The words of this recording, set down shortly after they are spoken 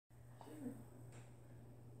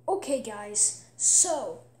Okay guys,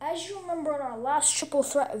 so as you remember in our last triple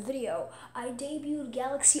threat video, I debuted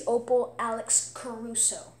Galaxy Opal Alex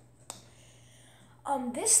Caruso.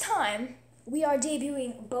 This time we are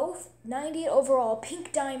debuting both 98 overall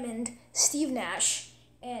Pink Diamond Steve Nash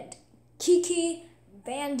and Kiki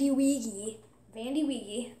vendeweghe,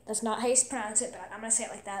 that's not how you pronounce it, but I'm gonna say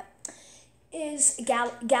it like that, is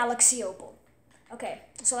Galaxy Opal. Okay,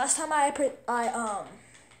 so last time I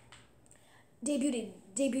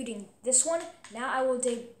debuting this one. Now I will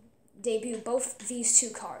debut both these two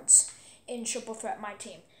cards in Triple Threat My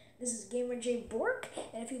Team. This is Gamer J Bork,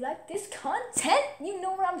 and if you like this content, you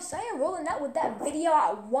know what I'm saying. Rolling out with that video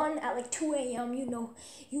at like 2 a.m. You know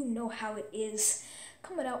how it is.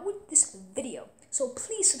 Coming out with this video, so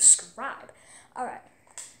please subscribe. All right.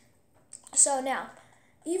 So now,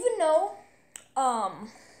 even though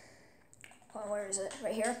where is it?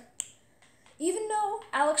 Right here. Even though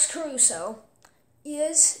Alex Caruso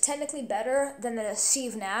is technically better than the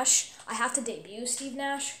Steve Nash, I have to debut Steve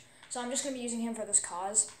Nash, so I'm just going to be using him for this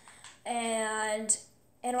cause, and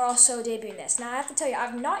we're also debuting this. Now I have to tell you,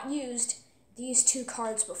 I've not used these two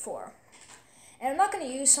cards before, and I'm not going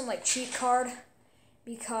to use some like cheat card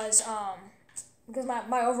because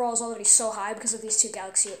my overall is already so high because of these two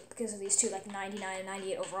like 99 and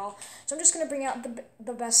 98 overall. So I'm just going to bring out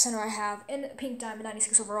the best center I have in Pink Diamond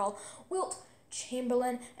 96 overall, Wilt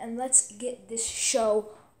Chamberlain, and let's get this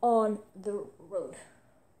show on the road.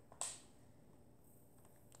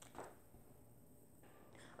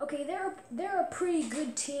 Okay, they're a pretty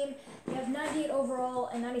good team. They have 98 overall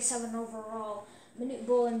and 97 overall, Manute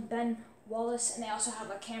Bull and Ben Wallace, and they also have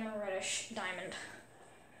a Cameron Reddish Diamond.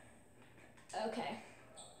 Okay.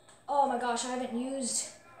 Oh my gosh, I haven't used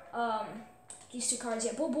these two cards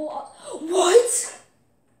yet. Bull. What?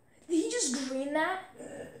 Did he just green that?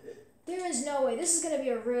 There is no way. This is going to be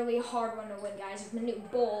a really hard one to win, guys. With Manute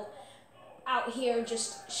Bull out here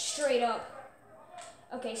just straight up.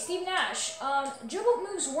 Okay, Steve Nash. Dribble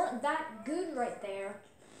moves weren't that good right there.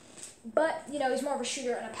 But, you know, he's more of a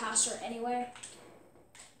shooter and a passer anyway.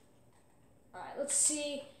 Alright, let's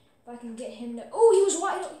see if I can get him to... Oh, he was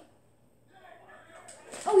wide open.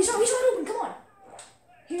 Oh, he's wide open. Come on.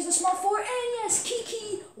 Here's the small forward. And yes,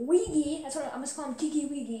 Kiki Wiggy. That's what I'm going to call him, Kiki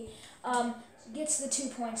Wiggy. Gets the 2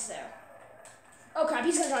 points there. Oh crap,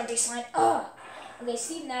 he's going to drive baseline. Okay,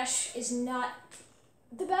 Steve Nash is not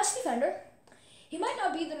the best defender. He might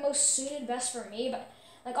not be the most suited best for me, but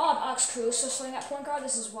like I'll have Alex Caruso starting at point guard.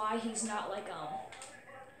 This is why he's not like,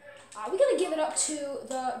 we got to give it up to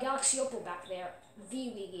the Galaxy Opal back there.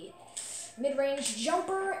 Wiggy. Mid-range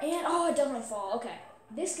jumper, and it doesn't fall. Okay,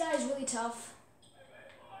 this guy's really tough.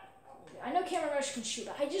 I know Cameron Reddish can shoot,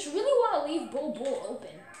 but I just really want to leave Bull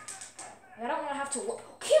open. I don't want to have to... Cameron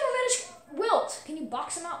Reddish, Wilt, can you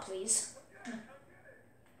box him out, please?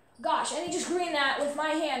 Gosh, and he just greened that with my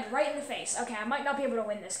hand right in the face. Okay, I might not be able to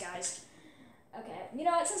win this, guys. Okay, you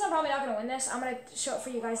know what? Since I'm probably not going to win this, I'm going to show it for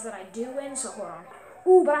you guys that I do win, so hold on.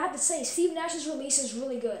 Ooh, but I have to say, Steve Nash's release is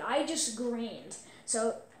really good. I just greened.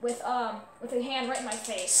 So, with a hand right in my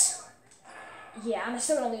face. Yeah, I'm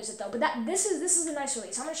still going to lose it, though. But this is a nice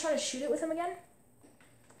release. I'm going to try to shoot it with him again.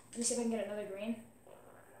 Let me see if I can get another green.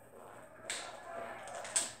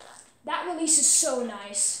 That release is so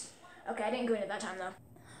nice. Okay, I didn't go in at that time, though.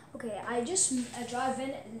 Okay, I drive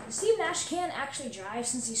in. Steve Nash can actually drive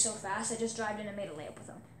since he's so fast. I just drived in and made a layup with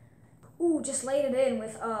him. Ooh, just laid it in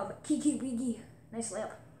with Kiki Wiggy. Nice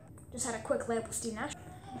layup. Just had a quick layup with Steve Nash.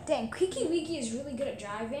 Dang, Kiki Wiggy is really good at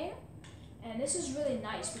driving. And this is really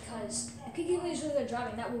nice because if Kiki Wiggy is really good at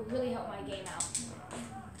driving, that will really help my game out.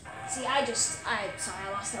 See, sorry, I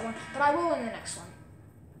lost that one. But I will in the next one.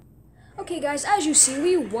 Okay, guys, as you see,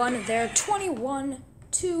 we won there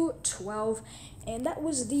 21-12. And that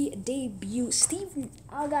was the debut. Steve,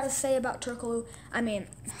 I gotta say about Turkoglu,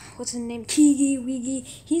 what's his name? Kiki Wiggy.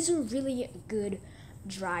 He's a really good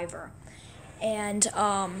driver. And,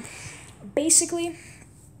 basically,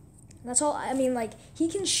 that's all. He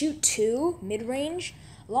can shoot too, mid-range.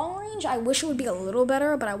 Long range, I wish it would be a little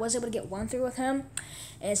better, but I was able to get one through with him.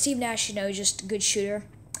 And Steve Nash, just a good shooter.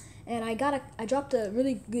 And I dropped a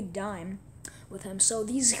really good dime with him. So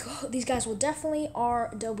these guys will definitely are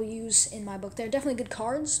W's in my book. They're definitely good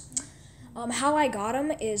cards. How I got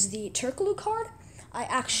them is the Turkoglu card. I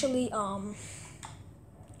actually I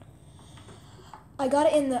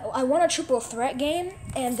got it I won a triple threat game,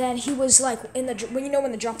 and then he was like when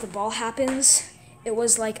the drop the ball happens, it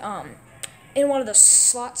was like in one of the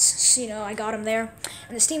slots. So, I got him there.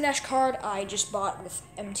 And the Steve Nash card I just bought with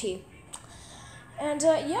MT. And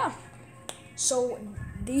yeah. So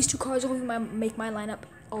these two cards will make my lineup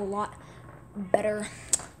a lot better.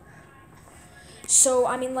 So,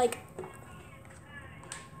 I mean, like,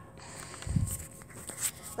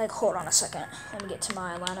 hold on a second. Let me get to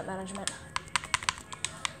my lineup management.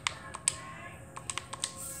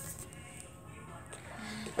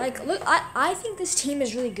 Like, look, I think this team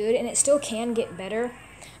is really good, and it still can get better.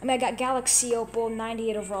 I mean, I got Galaxy Opal,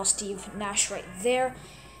 98 overall Steve Nash right there.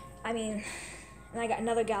 I mean, and I got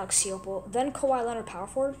another Galaxy Opal. Then Kawhi Leonard, power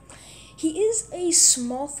forward. He is a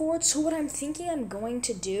small forward, so what I'm thinking I'm going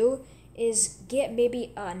to do is get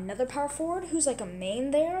maybe another power forward who's like a main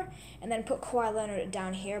there, and then put Kawhi Leonard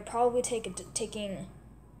down here. Probably taking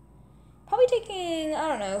I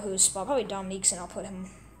don't know whose spot. Probably Dominique's, and I'll put him.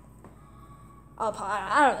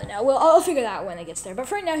 I don't really know. Well, I'll figure that out when it gets there. But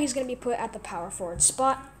for right now, he's gonna be put at the power forward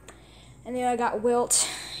spot. And then I got Wilt.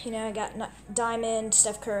 I got Diamond,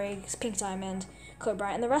 Steph Curry, Pink Diamond, Kobe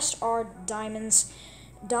Bryant, and the rest are diamonds.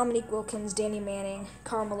 Dominique Wilkins, Danny Manning,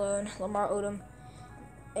 Karl Malone, Lamar Odom,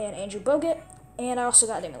 and Andrew Bogut. And I also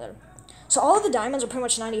got Damian Lillard. So all of the diamonds are pretty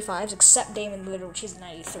much 95s, except Damian Lillard, which is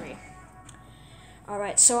 93.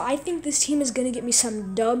 Alright, so I think this team is going to get me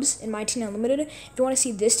some dubs in My Team Unlimited. If you want to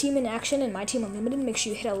see this team in action in My Team Unlimited, make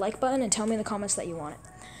sure you hit a like button and tell me in the comments that you want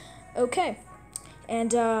it. Okay,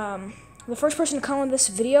 and the first person to comment this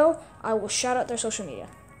video, I will shout out their social media.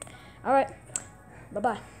 Alright,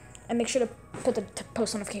 bye-bye. And make sure to put the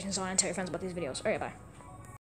post notifications on and tell your friends about these videos. Alright, bye.